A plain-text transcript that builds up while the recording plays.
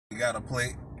got a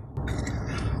plate.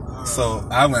 So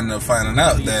I ended up finding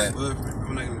out that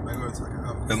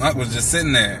because Unc was just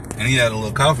sitting there and he had a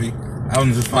little coffee. I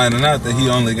was just finding out that he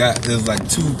only got there's like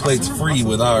 2 plates free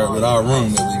with our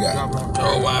room that we got.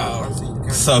 Oh wow!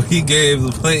 So he gave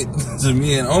the plate to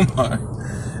me and Omar,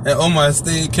 and Omar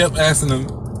kept asking him.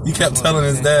 He kept telling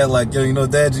his dad like, "Yo, you know,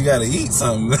 Dad, you gotta eat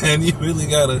something, man. You really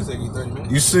gotta.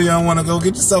 You sure you don't want to go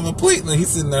get yourself a plate?" And he's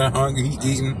sitting there hungry, he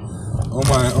eating.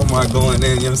 Omar going in,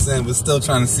 you know what I'm saying, but still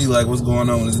trying to see like what's going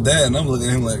on with his dad. And I'm looking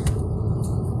at him like,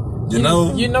 you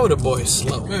know the boy's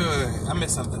slow. Wait, I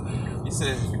missed something. You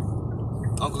said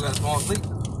Uncle got a small plate.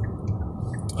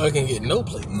 I can get no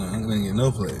plate. No, I didn't get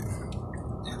no plate.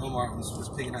 And Omar was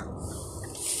picking out.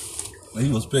 Well,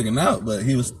 he was picking out, but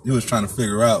he was trying to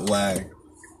figure out why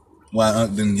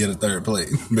Unc didn't get a third plate,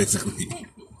 basically.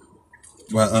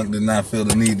 Why Unc did not feel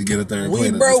the need to get a third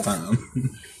plate at this time.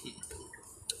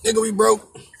 Nigga, we broke.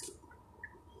 Are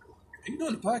you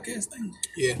doing the podcast thing?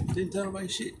 Yeah. Didn't tell nobody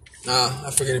shit. Nah, I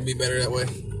figured it'd be better that way.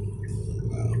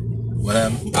 What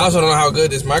happened? I also don't know how good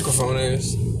this microphone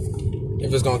is.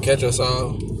 If it's gonna catch us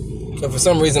all. But for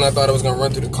some reason I thought it was gonna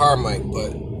run through the car mic,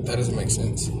 but that doesn't make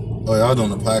sense. Oh, y'all doing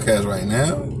the podcast right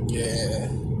now? Yeah.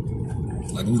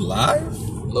 Like we live?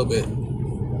 A little bit.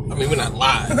 I mean, we're not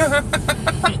live.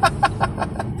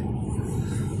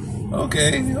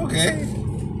 Okay.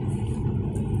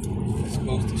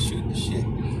 Supposed to shoot the shit.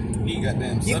 You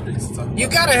goddamn subjects to talk about. You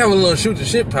gotta have a little shoot the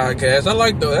shit podcast. I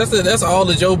like though. That's all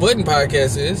the Joe Budden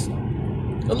podcast is.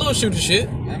 A little shoot the shit.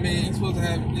 I mean, you're supposed to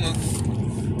have,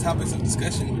 topics of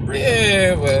discussion to bring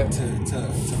but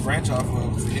to branch off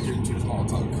of to enter into the small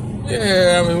talk.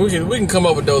 Yeah, I mean we can come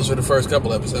up with those for the first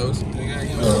couple episodes.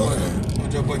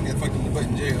 Joe Budden got fucked in the butt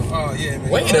in jail. Oh yeah,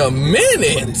 man. Wait a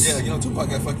minute. Yeah, Tupac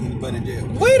got fucked in the butt in jail.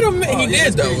 Wait a minute. He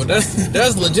did though.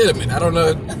 That's legitimate. I don't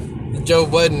know. The Joe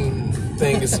Budden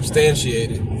thing is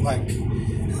substantiated. Like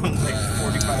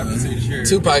 45% sure.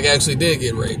 Tupac actually did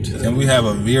get raped. And we have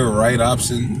a veer right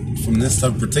option from this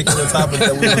particular topic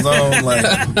that we was on. Like,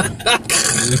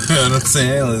 you know what I'm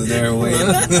saying? Is there a way?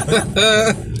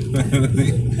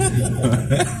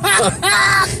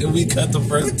 We cut the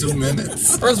first 2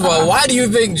 minutes. First of all, why do you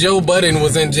think Joe Budden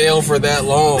was in jail for that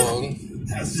long?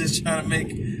 I was just trying to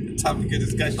make a topic of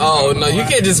discussion. Oh, no, you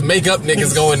can't just make up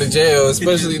niggas going to jail,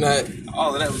 especially not...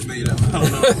 All of that was made up. I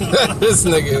don't know. This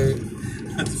nigga...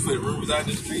 Just put rumors out in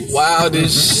the streets. Wild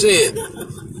as shit.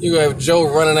 You have Joe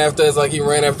running after us like he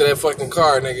ran after that fucking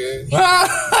car, nigga.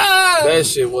 That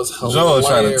shit was hilarious. Joe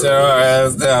trying to tear our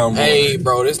ass down, bro. Hey,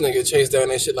 bro, this nigga chased down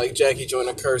that shit like Jackie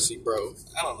Joyner Kersey, bro.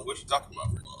 I don't know what you're talking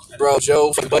about. Bro,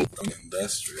 Joe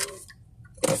Industrial.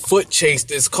 foot chased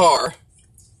this car.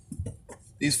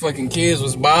 These fucking kids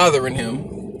was bothering him.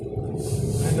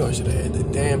 I know I should have had the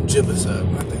damn gibbous up.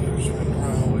 I think I was running the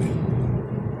wrong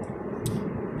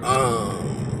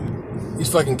way.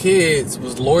 These fucking kids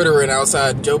was loitering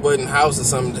outside Joe Budden's house or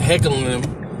something, heckling him,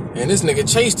 and this nigga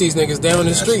chased these niggas down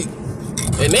the street,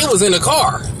 and they was in the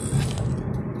car.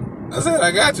 I said, I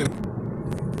got you.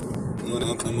 You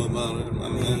want to come up out of my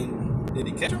man? Did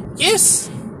he catch him? Yes.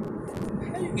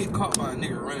 How you get caught by a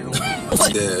nigga running home?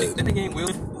 Dead. That nigga ain't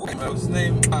Will. What was his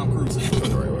name? Tom Cruise.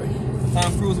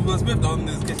 Tom Cruise and Will Smith don't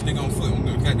catch a nigga on foot with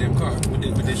the goddamn car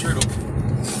with their shirt open.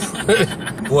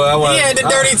 Well, He had the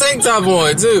dirty tank top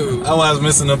on too. I was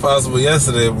Mission Impossible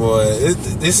yesterday, boy.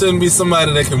 It shouldn't be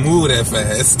somebody that can move that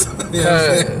fast. You know what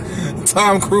I'm saying?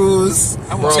 Tom Cruise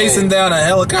chasing down a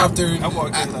helicopter. I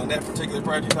walked in on that particular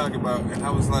part you're talking about, and I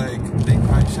was like, they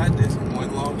probably shot this in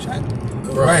one long shot.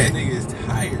 Right. That nigga is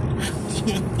tired.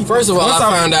 First of all, I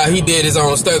found out he did his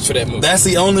own stunts for that movie. That's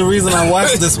the only reason I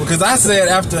watched this one, because I said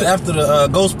after the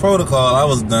Ghost Protocol, I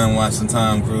was done watching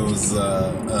Tom Cruise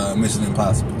Mission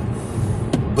Impossible.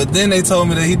 But then they told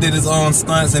me that he did his own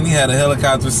stunts and he had a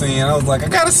helicopter scene. I was like, I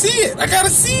gotta see it.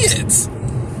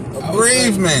 A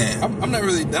brave man. I'm not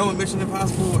really done with Mission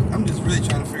Impossible. I'm just really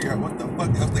trying to figure out what the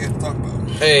fuck else they got to talk about.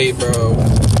 Hey, bro,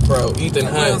 Ethan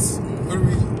Hunt.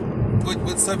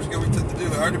 What subject are we to do?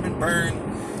 He already been burned.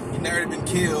 He already been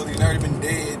killed. He already been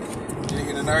dead.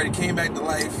 He already came back to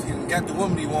life. He got the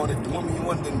woman he wanted. The woman he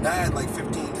wanted and died like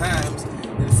 15 times.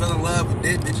 And he fell in love with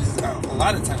dead bitches a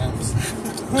lot of times.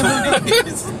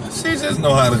 She just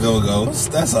know how to go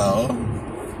ghost. That's all.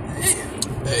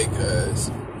 Hey, cuz.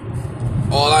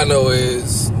 All I know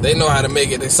is they know how to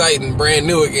make it exciting, brand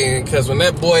new again. Because when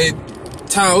that boy,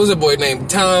 what was that boy named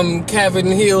Tom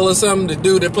Cavanaugh or something, the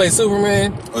dude that played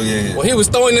Superman? Oh, yeah. When he was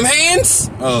throwing them hands?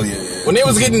 Oh, yeah. When they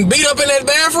was getting beat up in that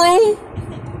bathroom?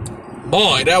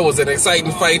 Boy, that was an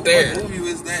exciting fight there. What movie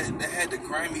was that had the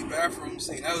grimy bathroom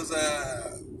scene? That was,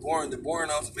 the boring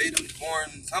ultimatum, the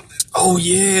boring something. Oh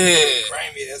yeah.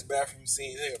 Grimy ass bathroom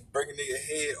scene. They break a nigga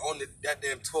head on the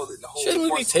goddamn toilet. The whole. Shouldn't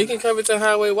we be taking Covington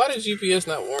Highway? Why did GPS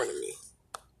not warning me?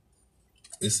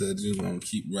 It said you was gonna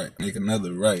keep right, make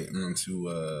another right onto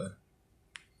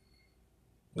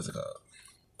what's it called?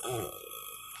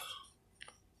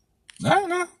 I don't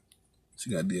know. She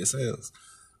got DSLs.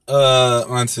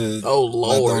 Onto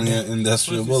Lord,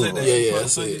 Industrial Boulevard. Yeah.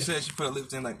 So you said she put her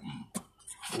lips in like.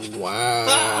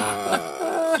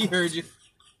 Wow. He heard you.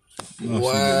 No,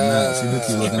 Wow. She did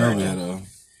keep looking over there though.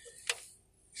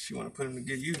 She want to put him to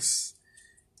good use.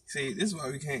 See, this is why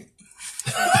we can't.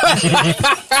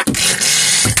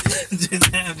 Just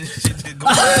have this shit to go.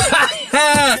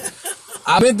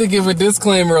 I meant to give a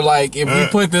disclaimer like, if we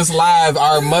put this live,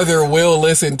 our mother will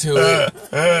listen to it.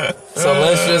 So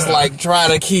let's just like try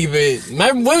to keep it.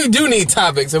 Maybe we do need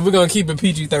topics if we're gonna keep it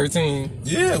PG-13.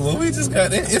 Yeah, well, we just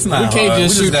got it. It's not We can't hard.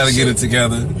 just We shoot just gotta get shit. it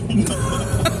together.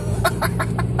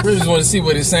 We just want to see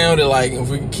what it sounded like if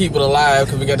we can keep it alive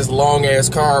because we got this long ass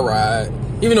car ride.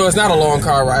 Even though it's not a long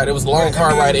car ride, it was a long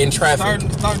car ride in traffic.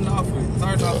 Starting off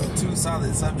with two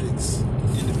solid subjects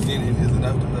in the beginning is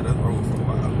enough to let us roll for a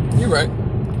while. You're right.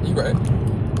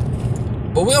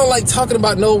 But we don't like talking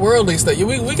about no worldly stuff.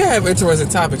 We can have interesting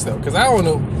topics though, because I don't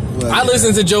know. Well, I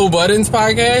listen to Joe Budden's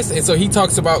podcast, and so he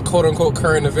talks about quote unquote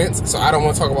current events. So I don't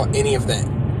want to talk about any of that. I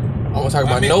want to talk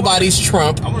about nobody's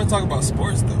Trump. I want to talk about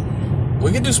sports though.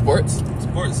 We can do sports.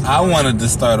 Sports. I wanted to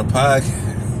start a podcast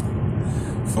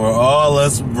for all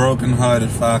us broken-hearted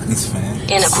Falcons fans.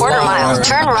 In a quarter mile,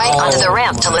 turn right onto the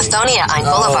ramp to Lithonia Ein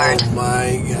Boulevard. Oh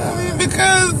my God.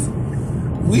 Because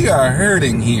we are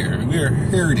hurting here. We are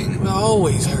hurting. We're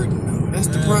always hurting though. That's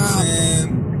the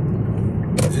problem.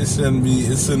 It shouldn't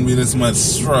be this much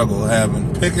struggle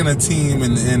picking a team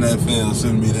in the NFL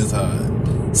shouldn't be this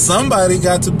hard. Somebody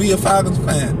got to be a Falcons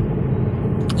fan.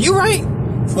 You right.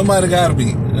 Somebody got to be.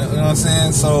 You know what I'm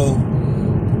saying? So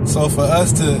for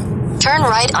us to Turn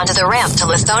right onto the ramp to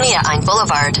Lithonia Ein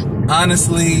Boulevard.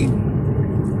 honestly,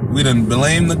 we done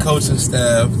blame the coaching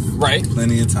staff Right.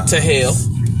 plenty of times. To hell.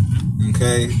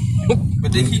 Okay.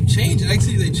 But they keep changing.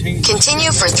 Actually, they change.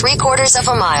 Continue for 3/4 of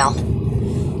a mile.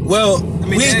 Well,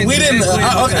 we didn't.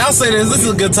 I'll say this. This is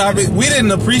a good topic. We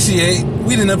didn't appreciate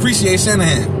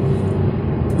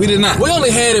Shanahan. We did not. We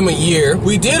only had him a year.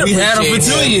 We did We appreciate had him for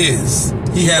 2 years.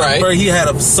 He had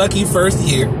a sucky first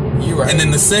year. You right. And then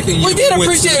the second year We did went to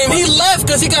appreciate him. the He left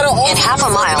because he got an offer. In half a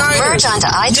from the mile, 49ers. merge onto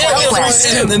I-20 West.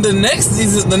 And then the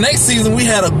next season we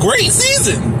had a great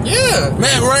season. Yeah.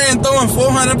 Matt Ryan throwing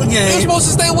 400 per He was game. supposed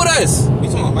to stay with us. You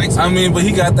talking about Mike Smith? I mean, but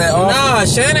he got that offer. Nah,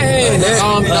 Shanahan,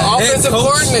 the offensive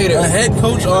coordinator. A head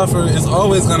coach offer is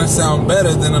always going to sound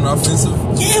better than an offensive.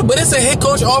 Yeah, but it's a head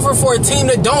coach offer for a team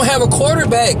that don't have a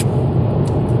quarterback.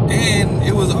 And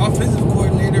it was an offensive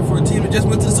coordinator for a team that just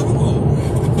went to the Super Bowl.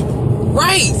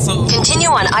 Right. So Continue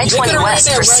on I-20 ran West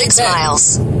that for right 6 back.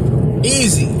 miles.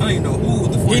 Easy. I don't even know who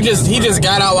the He just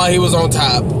got out while he was on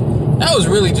top. That was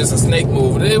really just a snake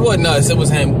move. It wasn't us. It was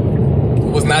him.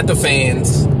 It was not the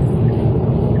fans.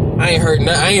 I ain't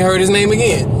heard his name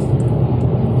again.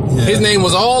 Yeah. His name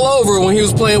was all over when he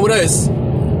was playing with us.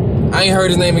 I ain't heard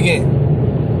his name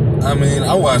again. I mean,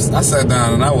 I sat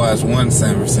down and I watched one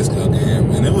San Francisco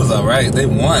game, and it was all right. They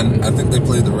won. I think they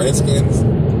played the Redskins.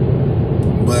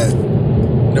 But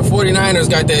The 49ers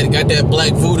got that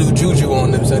black voodoo juju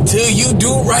on them. So until you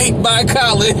do right by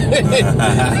Colin,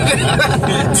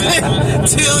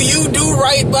 till you do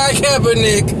right by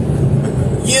Kaepernick,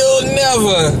 you'll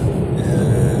never.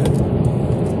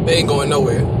 They ain't going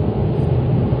nowhere.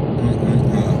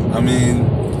 I mean,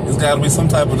 there's got to be some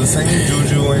type of the same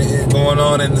juju going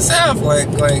on in the South, like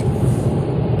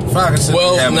Falcons.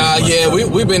 Well, nah, yeah,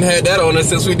 we've been had that on us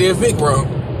since we did Vic wrong.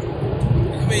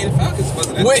 I mean, the Falcons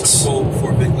wasn't at Which- the Super Bowl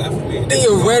before Vic left. I mean,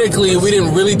 Theoretically, we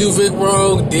didn't really do Vic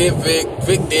wrong. Did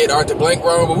Vic did Arthur Blank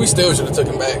wrong, but we still should have took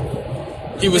him back.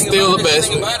 He was still the best.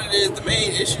 The thing about it is the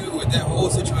main issue with that whole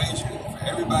situation for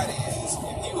everybody is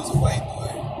if he was a white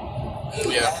boy, he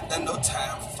would Yeah. not have done no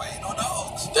time for fighting no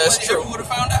dogs. That's Nobody true. ever would have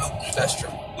found out. That's true.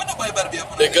 When nobody better be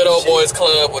up on The that good old shit. boys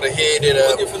club would have headed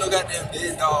up. Looking for no goddamn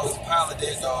dead dogs, pile of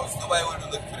dead dogs. Nobody would have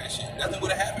been looking for that shit. Nothing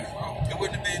would have happened, bro. It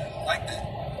wouldn't have been like that.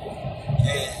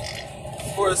 And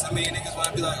of course, I mean, niggas want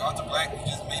to be like Arthur Blank who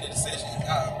just made a decision.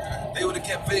 Nah, bro. They would have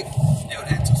kept Vic. They would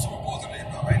have had 2 Super Bowls in there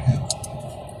right now.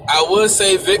 I would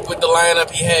say Vic with the lineup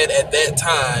he had at that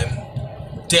time,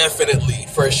 definitely,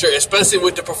 for sure. Especially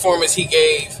with the performance he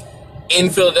gave in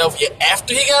Philadelphia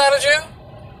after he got out of jail.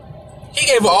 He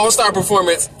gave an all-star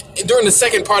performance during the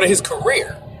second part of his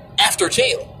career after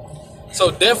jail. So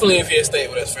definitely if he had stayed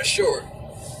with us, for sure.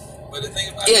 But the thing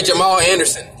about Yeah, Jamal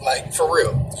Anderson, like for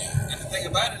real. and the thing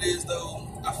about it is though,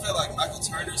 I feel like Michael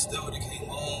Turner still would have came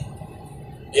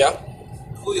on. Yeah.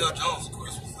 Julio Jones, of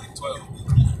course, was like 12.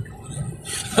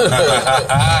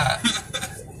 That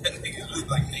nigga was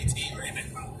like 18 right now.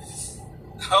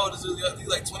 How old is Julio? He's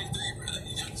like 23, bro.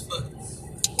 He's young as fuck.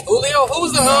 Julio, who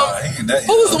was the he ain't that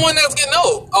who was young. the one that was getting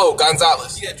old? Oh,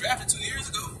 Gonzalez. He got drafted 2 years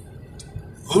ago.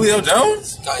 Julio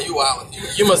Jones? Nah, you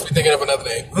wildin'. You must be thinking of another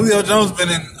name. Julio Jones been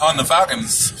on the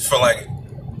Falcons for like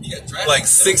He got drafted Like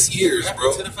 6 years, drafted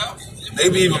bro. to the Falcons.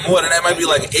 Maybe even more than that. Might be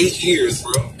like 8 years,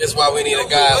 bro. That's why we need a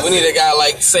guy. We need a guy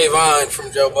like Savon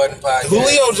from Joe Budden podcast.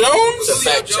 Julio Jones? To Julio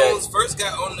fact check. Jones first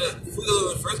got on the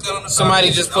Somebody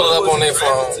Falcons. just pull it up on their Drafted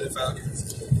phone. to the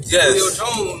Falcons. Yes.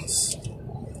 Julio Jones.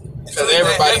 Because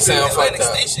everybody sound fucked Atlantic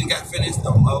up. Station got finished a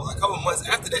couple months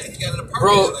after that. He got in a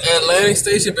Bro, Atlantic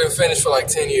Station been finished for like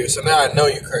 10 years, so now I know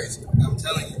you're crazy. I'm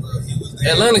telling you, bro. He was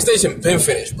there. Atlantic Station been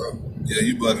finished, bro. Yeah,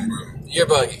 you bugging, bro. You're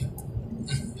buggy.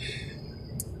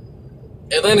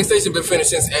 Atlantic Station been finished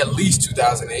since at least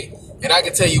 2008. And I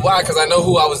can tell you why, because I know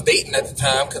who I was dating at the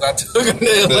time, because I took him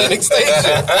to Atlantic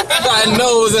Station. I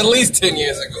know it was at least 10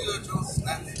 years ago. Julio Jones has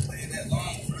not been playing that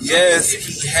long. Yes,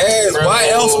 he has. Bro. Why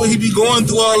else would he be going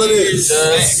through all of this?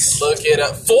 Just look it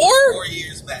up. 4? 4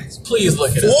 years back. Please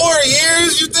look it 4 up.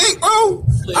 years, you think, bro?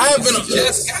 I have been.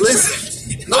 Listen.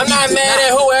 I'm not mad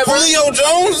at whoever. Julio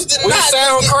Jones did We not.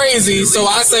 sound crazy, so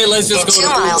I say let's just In go 2 to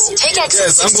miles, take exit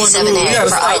Yes, I'm going to- we 67A gotta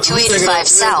for stop. I-285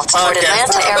 south toward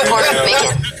Atlanta Airport and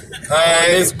Macon. All right.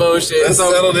 this bullshit. Let's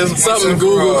settle this once Something and for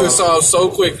Google all. could solve so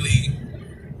quickly.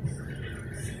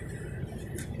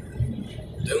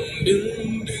 Doom,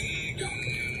 doom, doom,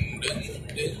 doom, doom,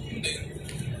 doom, doom.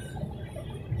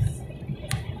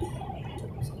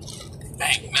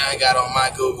 Bang, now I got on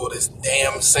my Google this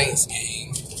damn Saints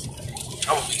game.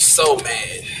 I'm gonna be so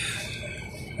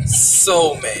mad.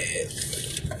 So mad.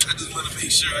 I just want to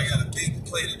make sure I got a big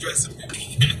plate of dressing for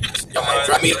me. Y'all might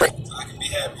drive me a break. So I can be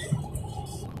happy.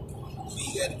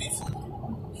 We got to be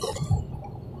full.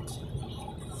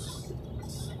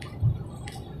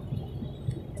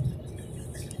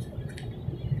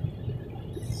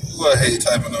 Ooh, I hate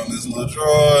typing on this little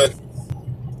droid.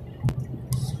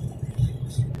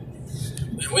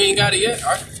 We ain't got it yet,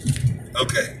 alright?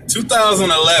 Okay,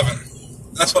 2011.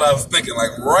 That's what I was thinking.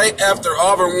 Like right after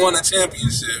Auburn won a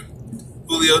championship,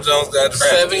 Julio Jones got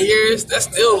drafted. 7 years? That's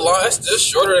still long. That's just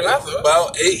shorter than I thought.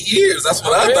 About 8 years. That's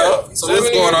what I Yeah, thought. So it's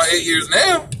 7 going on years. 8 years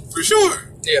now, for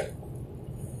sure. Yeah.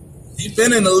 He's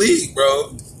been in the league,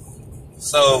 bro.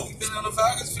 So You've been on the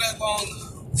Falcons for that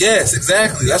long. yes,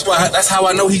 exactly. That's why. That's how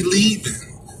I know he leaving.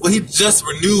 Well, he just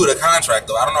renewed a contract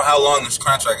though. I don't know how long this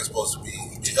contract is supposed to be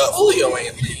up. Julio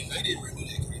ain't leaving. They didn't renew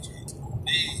that contract.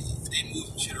 They moved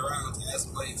some shit around to add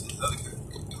some money to the other contract.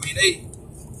 I mean,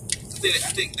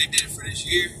 I think they did it for this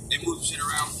year. They moved some shit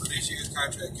around for this year's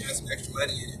contract, got some extra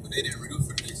money in it, but they didn't renew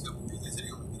for the next couple of years. They said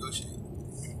they were going to negotiate.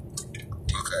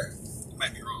 Okay.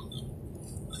 Might be wrong though.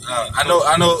 I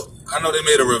know they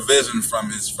made a revision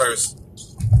from his first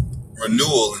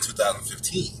renewal in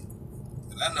 2015.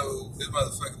 And I know this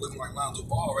motherfucker looking like Lonzo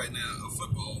Ball right now of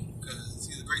football because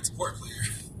he's a great support player.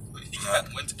 But he got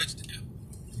 1 touchdown.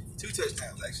 2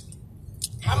 touchdowns, actually.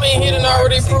 I mean, he done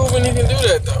already proven he can do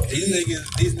that, though.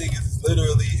 These niggas is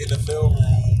literally in the film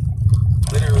room,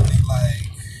 literally like,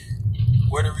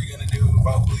 what are we going to do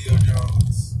about Julio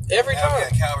Jones? Every Now we time.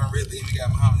 got Calvin Ridley, we got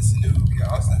Mohamed Sanu, we got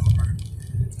Austin Hooper.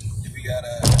 And we got,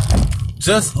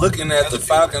 Just looking at the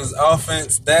Falcons'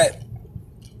 offense, that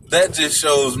just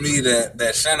shows me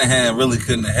that Shanahan really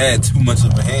couldn't have had too much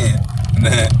of a hand.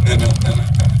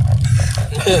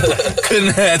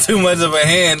 Couldn't have too much of a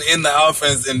hand in the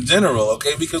offense in general,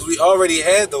 okay? Because we already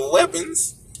had the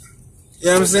weapons. You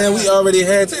know what I'm saying? We already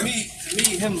had to them. me,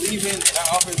 him leaving and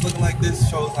our offense looking like this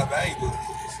shows how valuable it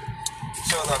is. It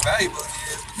shows how valuable it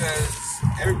is because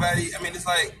everybody, I mean, it's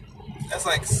like, that's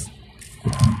like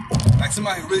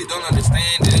somebody who really don't understand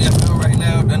the NFL right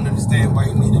now, doesn't understand why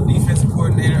you need a defensive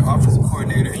coordinator, offensive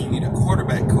coordinator, and you need a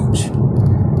quarterback coach.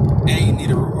 And you need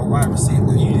a wide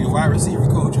receiver. You need a wide receiver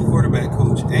coach, a quarterback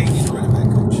coach, and you need a running back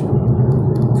coach.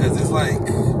 Because it's like,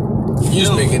 You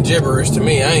speaking gibberish to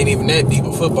me. I ain't even that deep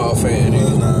a football fan.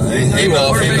 Ain't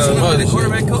no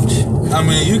quarterback coach. I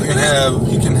mean, you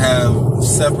can have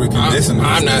separate conditioning.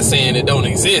 I'm not saying it don't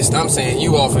exist. I'm saying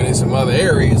you often in some other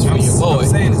areas for your boy. I'm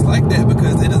saying it's like that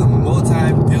because it is a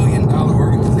multi-billion-dollar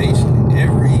organization, and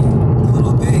every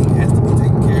little thing has to be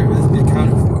taken care of, has to be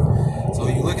accounted for. So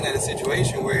you're looking at a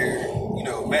situation where, you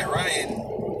know, Matt Ryan,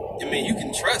 I mean, you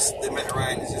can trust that Matt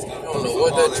Ryan is just going to I don't know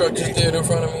what that truck just did in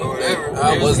front of me. or whatever.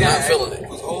 I was There's a not guy feeling it.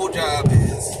 Whose whole job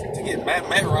is to get Matt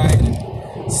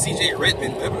Ryan CJ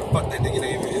Redmond, whatever the fuck that nigga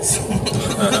name is.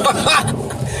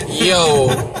 Yo,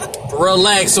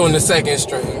 relax on the second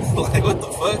string. Like, what the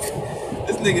fuck?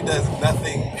 This nigga does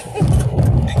nothing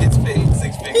and gets paid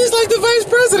 6 figures. He's like the vice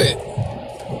president.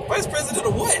 Vice president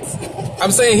of what?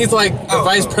 I'm saying he's like the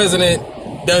vice president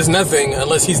does nothing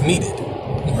unless he's needed.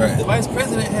 Right. The vice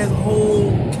president has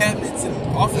whole cabinets and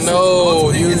offices.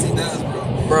 No, yes, he does,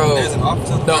 bro. There's an office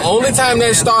of the vice only time that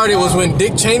president started was when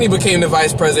Dick Cheney became the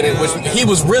vice president, which he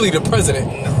was really the president.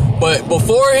 But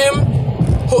before him,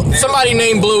 somebody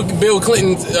named Bill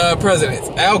Clinton's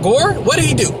president. Al Gore? What did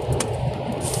he do?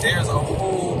 There's a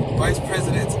whole vice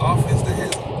president's office that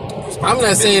has. I'm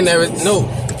not saying there is no.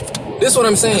 This is what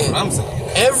I'm saying. That's what I'm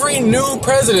saying. Every new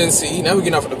presidency, now we're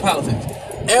getting off of the politics.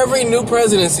 Every new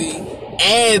presidency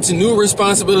adds new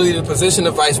responsibility to the position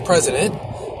of vice president,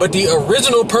 but the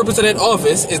original purpose of that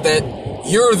office is that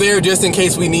you're there just in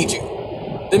case we need you.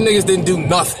 Them niggas didn't do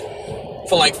nothing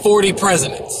for like 40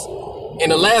 presidents. In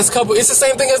the last couple, it's the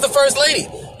same thing as the first lady.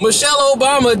 Michelle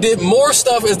Obama did more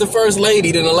stuff as the first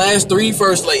lady than the last 3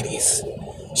 first ladies.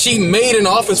 She made an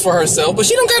office for herself, but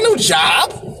she don't got no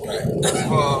job. Right.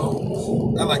 Well,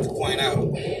 I'd like to point out,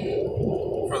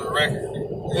 for the record,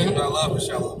 even though I love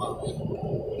Michelle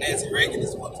Obama, Nancy Reagan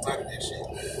is the one that started that shit.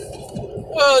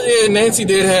 Well, yeah, Nancy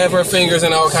did have her fingers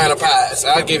in all kind of pies.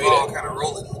 I'll give you all that. kind of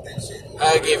rolling with that shit.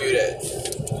 I'll give you that.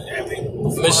 I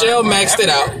mean, Michelle maxed it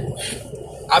out.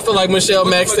 I feel like Michelle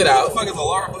maxed it out. What the fuck is a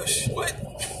Laura Bush? What?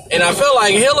 And I feel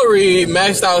like Hillary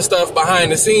maxed out stuff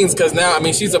behind the scenes because now, I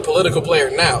mean, she's a political player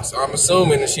now. So I'm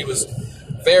assuming that she was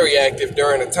very active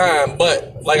during the time.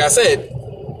 But like I said,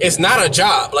 it's not a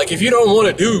job. Like, if you don't want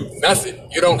to do nothing,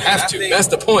 you don't have to. That's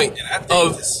the point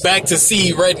of back to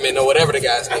C. Redmond or whatever the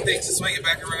guy's name is. I think to swing it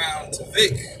back around to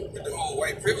Vic with the whole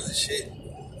white privilege shit,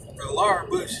 for Laura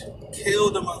Bush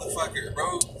killed the motherfucker,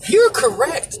 bro. You're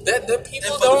correct. That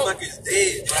people that don't. Motherfucker's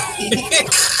dead, bro.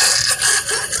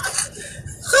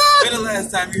 When the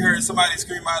last time you heard somebody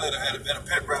scream out at a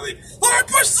pet rally, Laura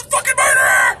Bush is a fucking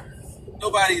murderer?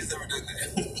 Nobody's ever done that.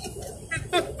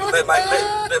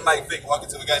 let Mike Vick walk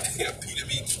into a goddamn Peter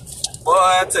Beach. Boy,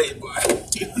 I tell you, boy.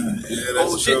 Yeah,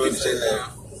 that's true. Yeah.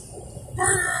 I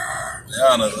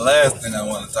don't know. The last thing I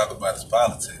want to talk about is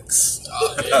politics.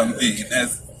 Oh, yeah. I mean,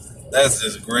 that's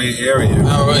just gray area.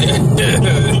 All right.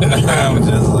 I'm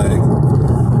just like,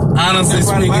 honestly The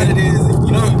part speaking, about it is,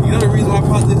 you know the reason why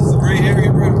politics is a gray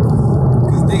area, bro?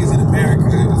 Because niggas in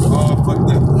America is all fucked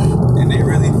up, and they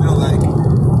really feel like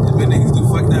when niggas do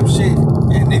fucked up shit,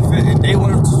 and they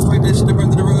want to swipe that shit up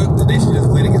under the rug, then they should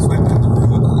just let it get swept under the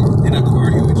rug. They're not gonna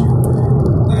argue with you.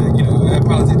 Like,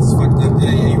 politics is fucked up.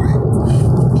 Yeah, you're right.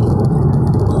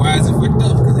 But why is it fucked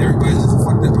up? Because everybody's just a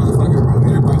fucked up motherfucker, bro.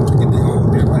 Everybody want to get their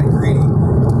own. Everybody greedy.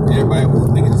 Everybody was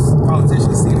niggas.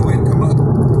 Politicians see the way to come up.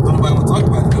 Nobody want to talk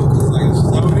about it though, because like it's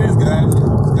just how it is, guys.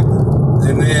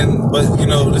 and then, but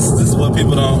this is what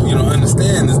people don't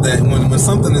understand is that when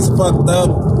something is fucked up,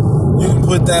 you can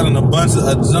put that in a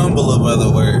jumble of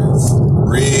other words.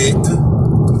 Rigged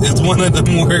is one of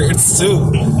them words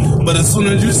too. But as soon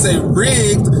as you say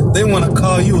rigged, they want to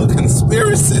call you a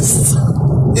conspiracist. You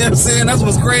know what I'm saying? That's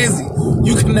what's crazy.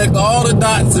 You connect all the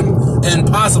dots and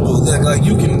possible. Like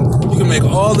you can make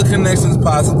all the connections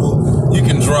possible. You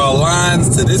can draw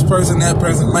lines to this person, that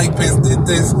person. Mike Pence did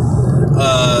this.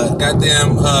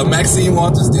 Maxine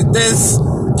Waters did this.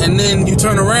 And then you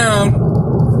turn around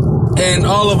and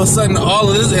all of a sudden all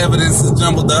of this evidence is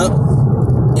jumbled up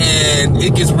and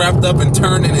it gets wrapped up and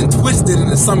turned and twisted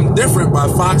into something different by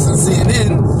Fox and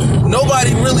CNN.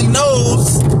 Nobody really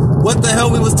knows what the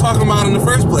hell we was talking about in the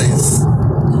first place.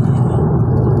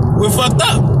 We're fucked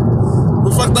up.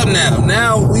 We're fucked up now.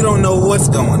 Now we don't know what's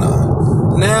going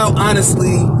on. Now,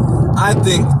 honestly, I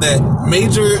think that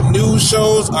major news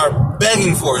shows are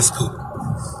begging for a scoop.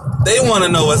 They want to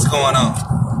know what's going on.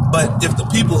 But if the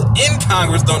people in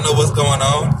Congress don't know what's going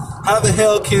on, how the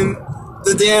hell can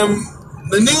the damn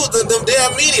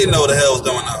media know the hell's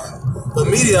going on? The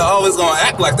media always gonna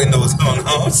act like they know what's going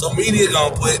on. So media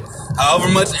gonna put however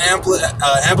much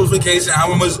amplification,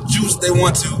 however much juice they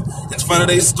want to in front of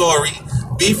their story,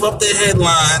 beef up their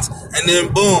headlines, and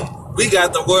then boom, we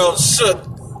got the world shook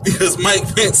because Mike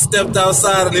Pence stepped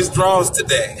outside in his drawers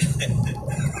today.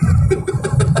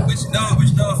 But you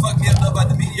know what fuck me up about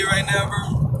the media right now,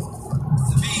 bro?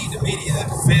 To me, the media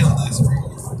failed us, bro.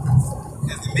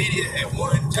 Because the media had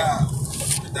one job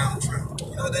with Donald Trump.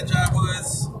 You know what that job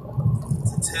was?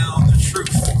 To tell the truth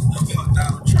about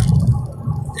Donald Trump.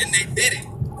 And they did it.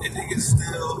 And niggas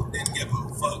still didn't give a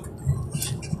fuck.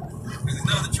 Because you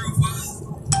know what the truth was?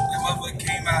 That motherfucker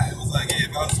came out and was like, yeah,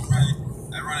 if I was running,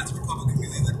 I'd run into Republicans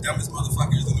because they're the dumbest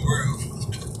motherfuckers in the world.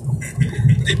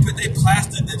 They They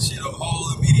plastered that shit on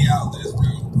all the media outlets,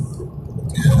 bro.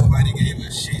 Yeah, nobody gave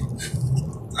a shit.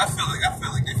 I feel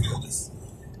like they feel this.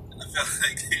 I feel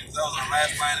like that was our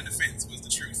last line of defense was the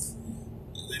truth.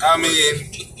 I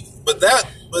mean, but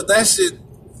that shit.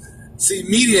 See,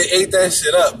 media ate that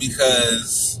shit up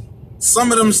because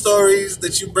some of them stories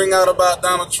that you bring out about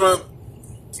Donald Trump,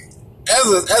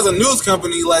 as a news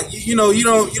company, like you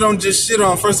don't just shit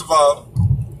on. First of all,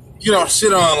 you don't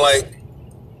shit on like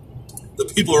the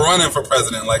people running for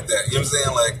president like that. You know what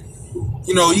I'm saying? Like,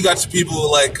 you got your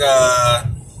people like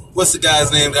what's the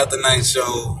guy's name? Got the night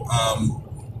show,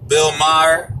 Bill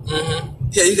Maher. Mm-hmm.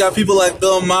 Yeah, you got people like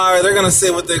Bill Maher. They're gonna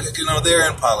say what they're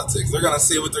in politics. They're gonna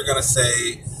say what they're gonna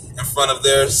say in front of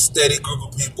their steady group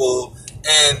of people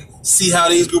and see how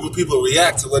these group of people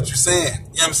react to what you're saying. You know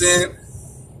what I'm saying?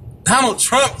 Donald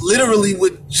Trump literally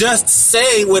would just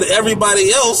say what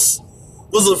everybody else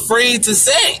was afraid to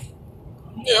say.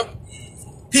 Yeah.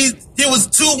 He was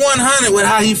too 100 with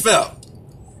how he felt.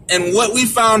 And what we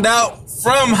found out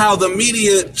from how the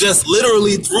media just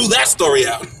literally threw that story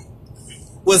out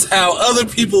was how other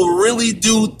people really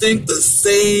do think the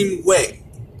same way.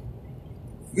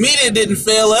 Media didn't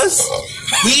fail us.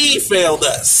 He failed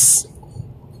us.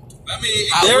 I mean,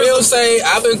 I will say,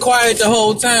 I've been quiet the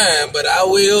whole time, but I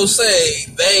will say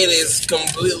that is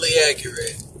completely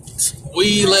accurate.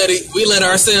 We let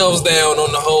ourselves down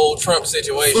on the whole Trump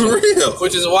situation. For real.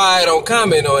 Which is why I don't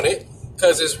comment on it,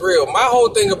 because it's real. My whole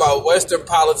thing about Western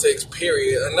politics,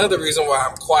 period, another reason why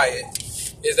I'm quiet,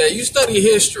 is that you study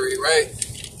history, right?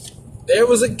 There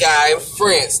was a guy in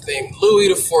France named Louis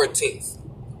XIV.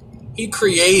 He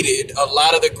created a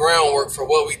lot of the groundwork for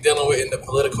what we're dealing with in the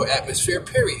political atmosphere,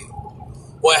 period.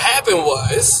 What happened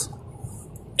was,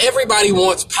 everybody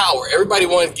wants power. Everybody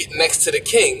wants to get next to the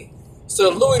king. So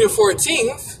Louis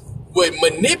XIV would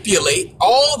manipulate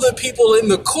all the people in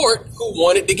the court who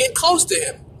wanted to get close to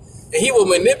him. And he would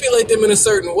manipulate them in a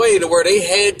certain way to where they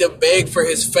had to beg for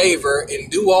his favor and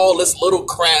do all this little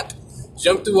crap,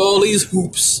 jump through all these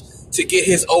hoops to get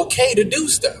his okay to do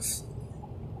stuff.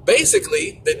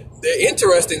 Basically, the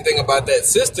interesting thing about that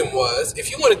system was, if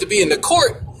you wanted to be in the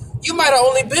court, you might have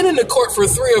only been in the court for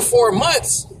 3 or 4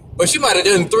 months, but you might have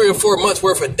done 3 or 4 months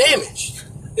worth of damage.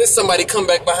 Then somebody come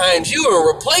back behind you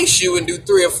and replace you and do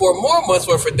 3 or 4 more months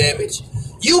worth of damage.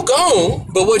 You gone,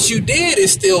 but what you did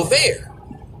is still there.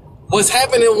 What's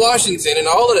happened in Washington and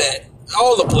all of that,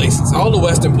 all the places, all the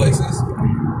Western places,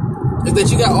 is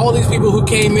that you got all these people who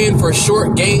came in for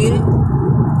short gain,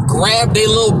 grabbed their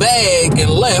little bag and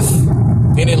left,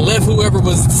 and then left whoever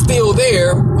was still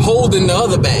there holding the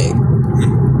other bag.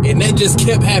 And that just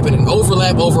kept happening,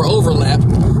 overlap over overlap,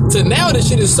 to now this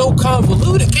shit is so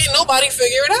convoluted, can't nobody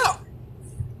figure it out.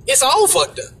 It's all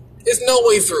fucked up. There's no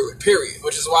way through it, period,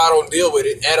 which is why I don't deal with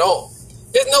it at all.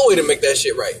 There's no way to make that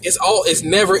shit right.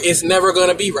 It's never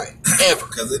gonna be right, ever.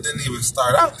 Because it didn't even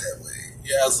start out that way.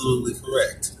 You're absolutely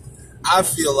correct. I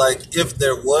feel like if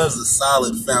there was a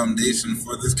solid foundation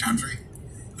for this country,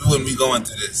 we wouldn't be going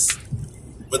through this.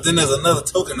 But then there's another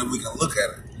token that we can look at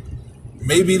it.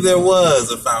 Maybe there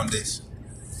was a foundation.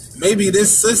 Maybe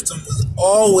this system was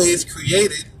always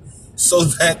created so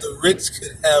that the rich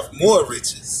could have more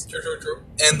riches. True.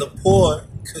 And the poor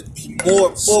could be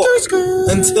more poor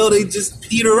until they just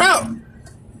peter out.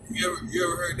 You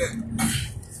ever heard that?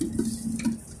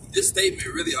 This statement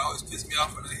really always pissed me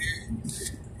off when I hear it.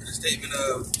 The statement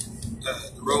of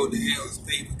the road to hell is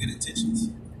paved with good intentions.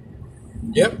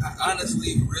 Yep. I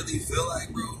honestly really feel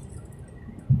like, bro,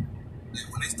 that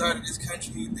when they started this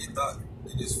country, they thought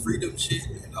that this freedom shit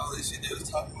and all this shit they was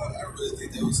talking about, I really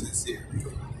think that was sincere.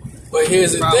 But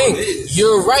here's the thing.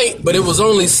 You're right, but it was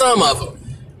only some of them.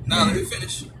 Now, let me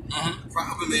finish.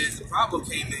 The problem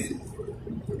came in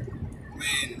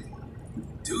when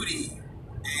duty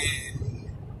and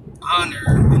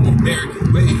honor in the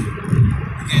American way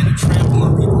began to trample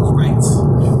on people's rights.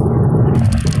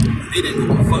 They didn't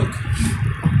give a fuck.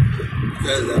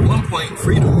 Because at one point,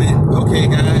 freedom meant, okay,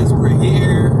 guys, we're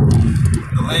here.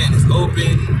 The land is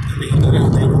open. I mean,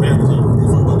 everything in America is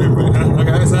open. Okay,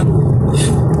 guys, huh?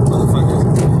 Motherfuckers.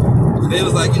 And they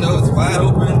was like, it's wide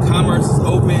open. Commerce is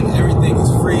open. Everything is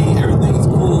free. Everything is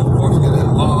cool. Of course, we gotta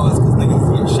have laws because niggas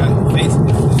get shot in the face and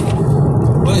everything.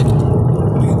 But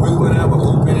we want to have an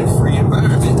open and free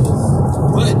environment.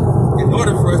 But in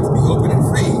order for us to be open and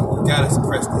free, we gotta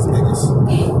suppress these niggas.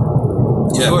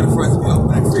 In order for us to be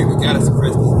open and free, we gotta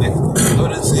suppress these Mexicans. In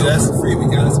order to be open and free,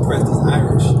 we gotta suppress these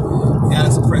Irish. We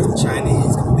gotta suppress the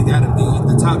Chinese because we gotta be at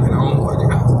the top in our own fucking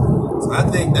house. So I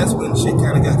think that's when shit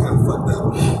kind of got fucked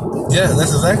up. Yeah,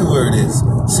 that's exactly where it is.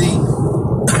 See,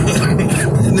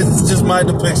 and this is just my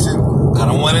depiction. I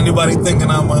don't want anybody thinking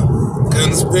I'm a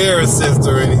conspiracist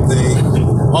or anything.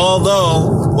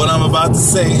 Although, what I'm about to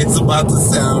say, it's about to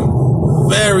sound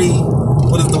very,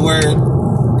 what is the word?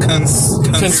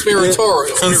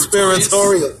 Conspiratorial.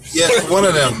 Conspiratorial. Yes, one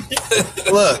of them.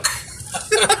 Look.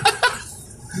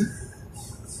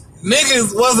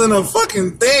 Niggas wasn't a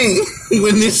fucking thing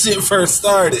when this shit first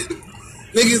started.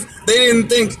 Niggas, they didn't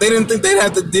think they'd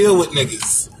have to deal with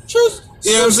niggas.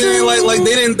 You know what I'm saying? Like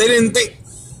they didn't think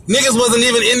niggas wasn't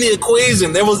even in the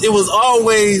equation. It was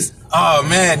always, oh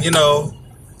man, you know,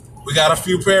 we got a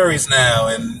few prairies now,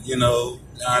 and you know,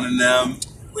 John and them,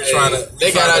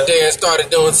 they got out there and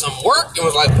started doing some work. It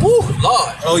was like, whoo,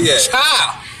 Lord, oh yeah,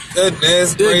 child,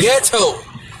 goodness, the ghetto.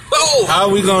 Oh. How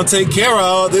are we gonna take care of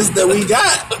all this that we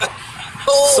got?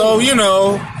 So you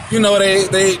know,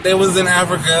 they was in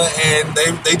Africa and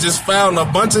they just found a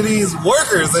bunch of these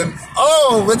workers and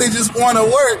but they just want to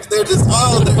work. They're just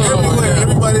they're everywhere.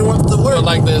 Everybody wants to work.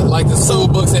 Like the school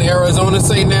books in Arizona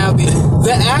say now,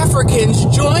 the Africans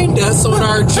joined us on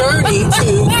our journey to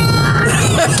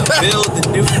build the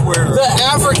new world. The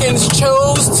Africans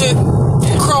chose to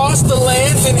cross the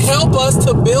lands and help us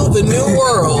to build the new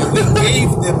world. We gave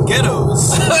them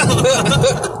ghettos.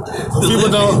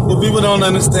 What people don't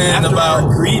understand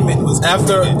about agreement was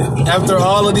after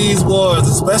all of these wars,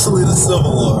 especially the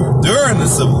Civil War, during the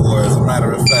Civil War, as a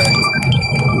matter of fact,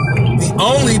 the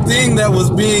only thing that was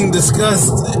being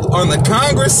discussed on the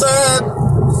Congress side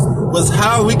was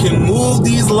how we can move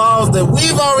these laws that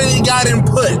we've already got in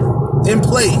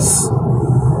place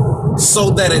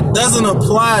so that it doesn't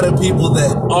apply to people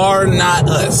that are not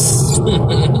us.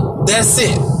 That's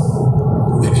it.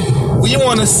 We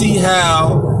want to see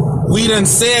how we done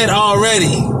said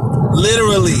already,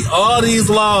 literally, all these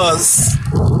laws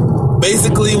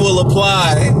basically will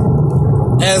apply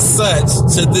as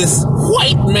such to this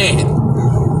white man.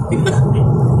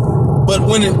 But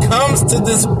when it comes to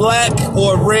this black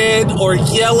or red or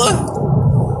yellow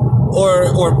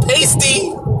or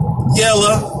pasty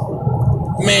yellow,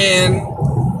 man,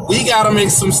 we gotta make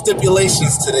some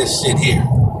stipulations to this shit here.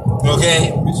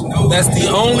 Okay? That's the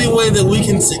only way that we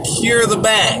can secure the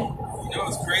bag. You know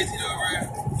what's crazy though, right?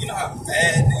 You know how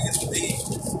bad niggas would be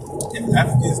if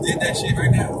Africans did that shit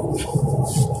right now?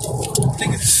 Niggas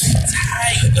would be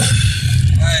tight.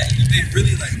 Like, if they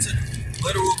really took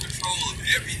literal control of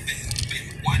everything,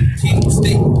 made one king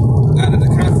state out of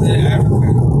the continent of Africa,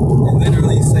 and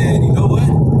literally said, you know what?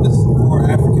 This is for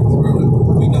Africans, bro.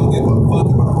 We don't give a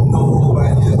fuck about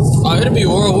nobody else. Oh, it'd be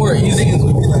World War easy. Niggas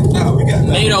would be like, nah, we got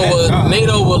NATO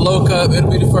would look up. It'd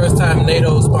be the first time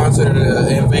NATO sponsored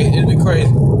an invasion. It'd be crazy.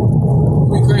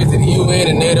 It'd be crazy. The UN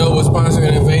and NATO would sponsor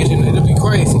an invasion. It'd be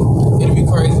crazy. It'd be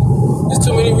crazy. There's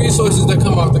too many resources that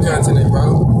come off the continent,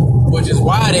 bro. Which is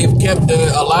why they've kept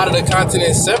a lot of the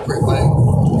continent separate. Like,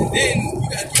 and then you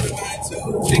got to keep in mind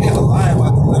too, they got to lie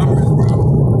about the numbers, bro.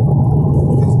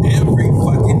 Because every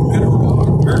fucking mineral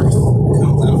on Earth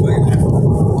comes out of fucking Africa.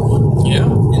 Yeah.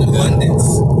 In abundance.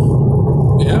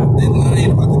 Yeah. They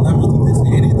lying about the numbers of this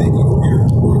anything over here.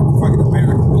 Fucking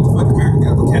America. What the fuck America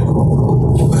got the cattle?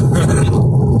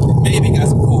 Maybe got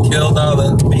some cool. Killed all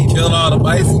the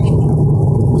bison.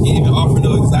 Can't even offer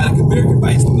no exotic American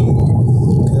bison no more.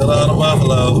 Killed all the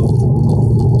buffalo.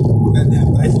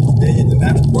 Goddamn bison's dead. The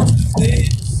natural horse is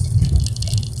dead.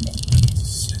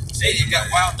 Shit, you got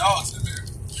wild dogs in there.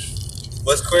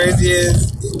 What's crazy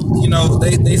is, you know,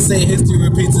 they say history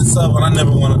repeats itself, and I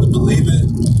never wanted to believe it.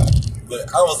 But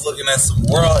I was looking at some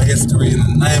world history in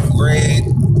the 9th grade.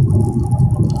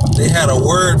 They had a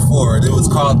word for it. It was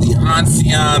called the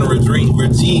Ancien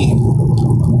Regime.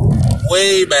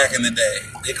 Way back in the day,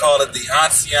 they called it the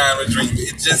Ancien Regime.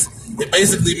 It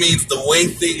basically means the way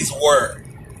things were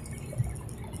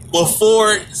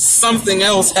before something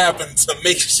else happened to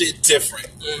make shit different.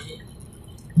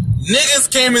 Niggas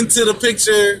came into the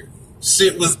picture,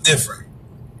 shit was different.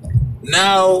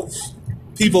 Now,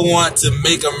 people want to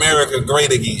make America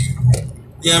great again.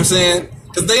 You know what I'm saying?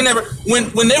 Because they never, when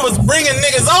they was bringing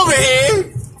niggas over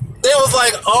here, they was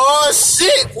like, oh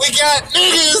shit, we got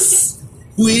niggas.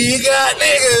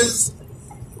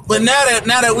 But now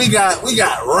that we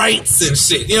got rights and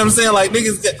shit, you know what I'm saying? Like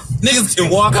niggas can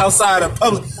walk outside in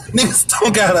public. Niggas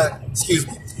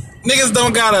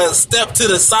don't gotta step to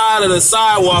the side of the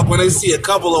sidewalk when they see a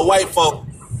couple of white folk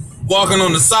walking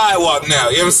on the sidewalk now.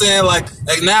 You know what I'm saying? Like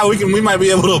now we might be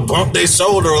able to bump their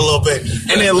shoulder a little bit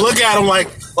and then look at them like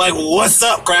what's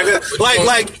up, cracker?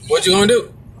 What you gonna do?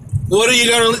 What are you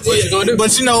gonna do?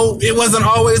 But you know, it wasn't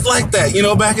always like that. You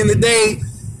know, back in the day,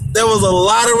 there was a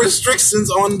lot of restrictions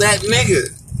on that nigga.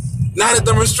 Now that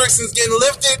the restrictions getting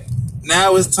lifted,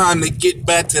 now it's time to get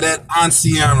back to that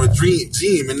Ancien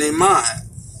Regime in their mind.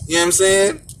 You know what I'm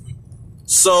saying?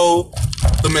 So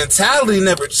the mentality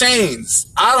never changed.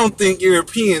 I don't think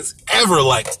Europeans ever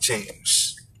like to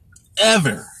change.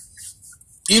 Ever.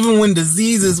 Even when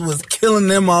diseases was killing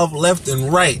them off left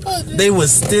and right, they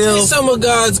was still... Some of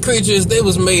God's creatures, they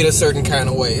was made a certain kind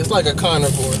of way. It's like a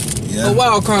carnivore. Yeah. A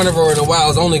wild carnivore in the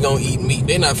wild is only gonna eat meat.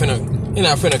 They're not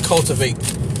finna cultivate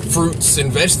fruits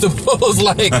and vegetables.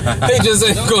 Like, they just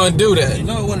ain't gonna do that. You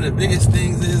know what one of the biggest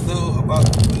things is, though, about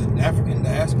the African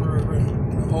diaspora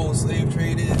and the whole slave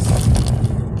trade is?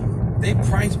 They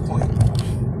price point.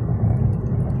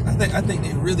 I think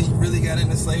they really got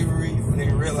into slavery when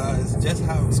they realized just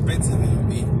how expensive it would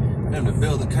be for them to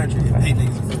build a country and pay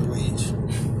niggas a fair wage.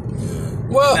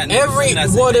 Well,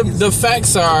 the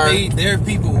facts are... Their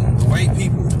people, white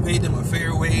people, paid them a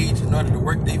fair wage in order to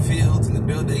work their fields and to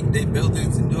build their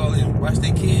buildings and do all that and watch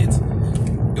their kids.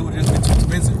 It would just be too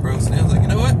expensive, bro. So they was like, you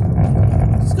know what?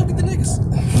 Let's go get the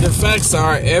niggas. The facts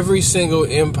are every single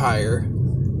empire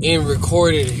in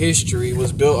recorded history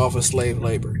was built off of slave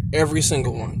labor. Every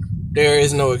single one. There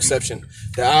is no exception.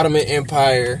 The Ottoman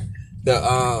Empire,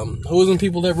 who was the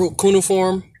people that wrote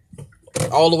cuneiform?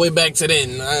 All the way back to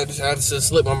then. I just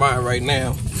slipped my mind right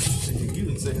now. You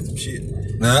been saying some shit.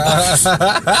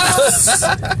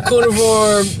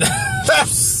 Cuneiform.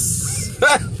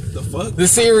 The fuck? The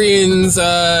Syrians,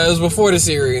 it was before the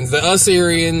Syrians. The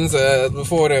Assyrians,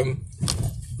 before them.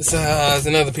 It's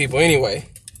another people. Anyway.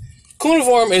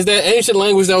 Cuneiform is that ancient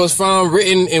language that was found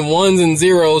written in ones and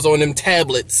zeros on them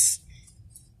tablets.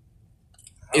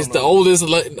 It's the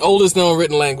oldest known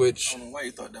written language. I don't know why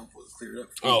you thought that was cleared up.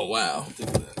 Oh, wow.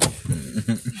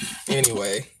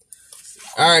 Anyway.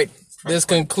 Alright, this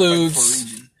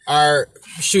concludes our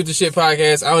Shoot the Shit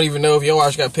podcast. I don't even know if your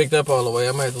watch got picked up all the way.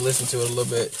 I might have to listen to it a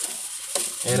little bit.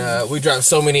 And we dropped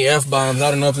so many F-bombs.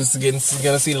 I don't know if it's gonna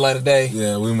see the light of day.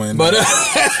 Yeah, we might not.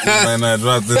 We might not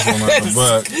drop this one out the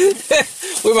butt.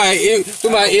 We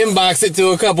might inbox it to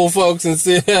a couple folks and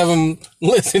have them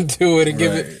listen to it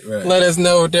and let us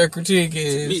know what their critique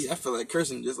is. Me, I feel like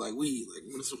cursing just like weed. Like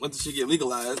once the shit get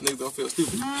legalized, niggas don't feel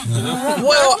stupid.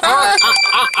 Well,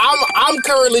 I'm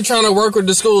currently trying to work with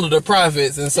the school of the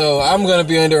prophets, and so I'm gonna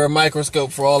be under a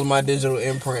microscope for all of my digital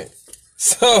imprint.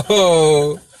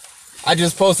 So I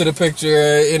just posted a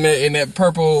picture in that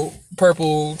purple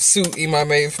suit Imam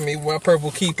made for me, my purple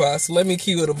kippah. So let me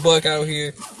keep with a buck out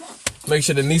here. Make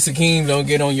sure the Nisa Keem don't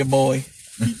get on your boy.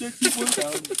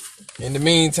 In the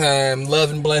meantime, love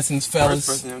and blessings, fellas.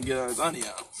 First person don't get on his auntie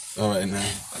out. All right, now.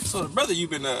 So the brother you've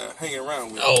been hanging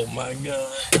around with. Oh my God.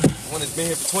 One that's been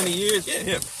here for 20 years. Yeah,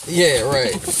 him. Yeah,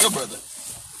 right. Your brother.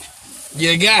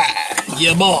 Your guy.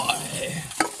 Your boy.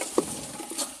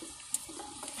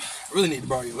 I really need to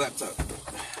borrow your laptop.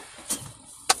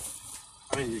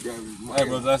 I need to grab his mic. All right,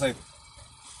 bro.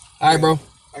 All right, bro.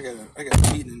 I got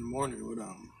a meeting in the morning with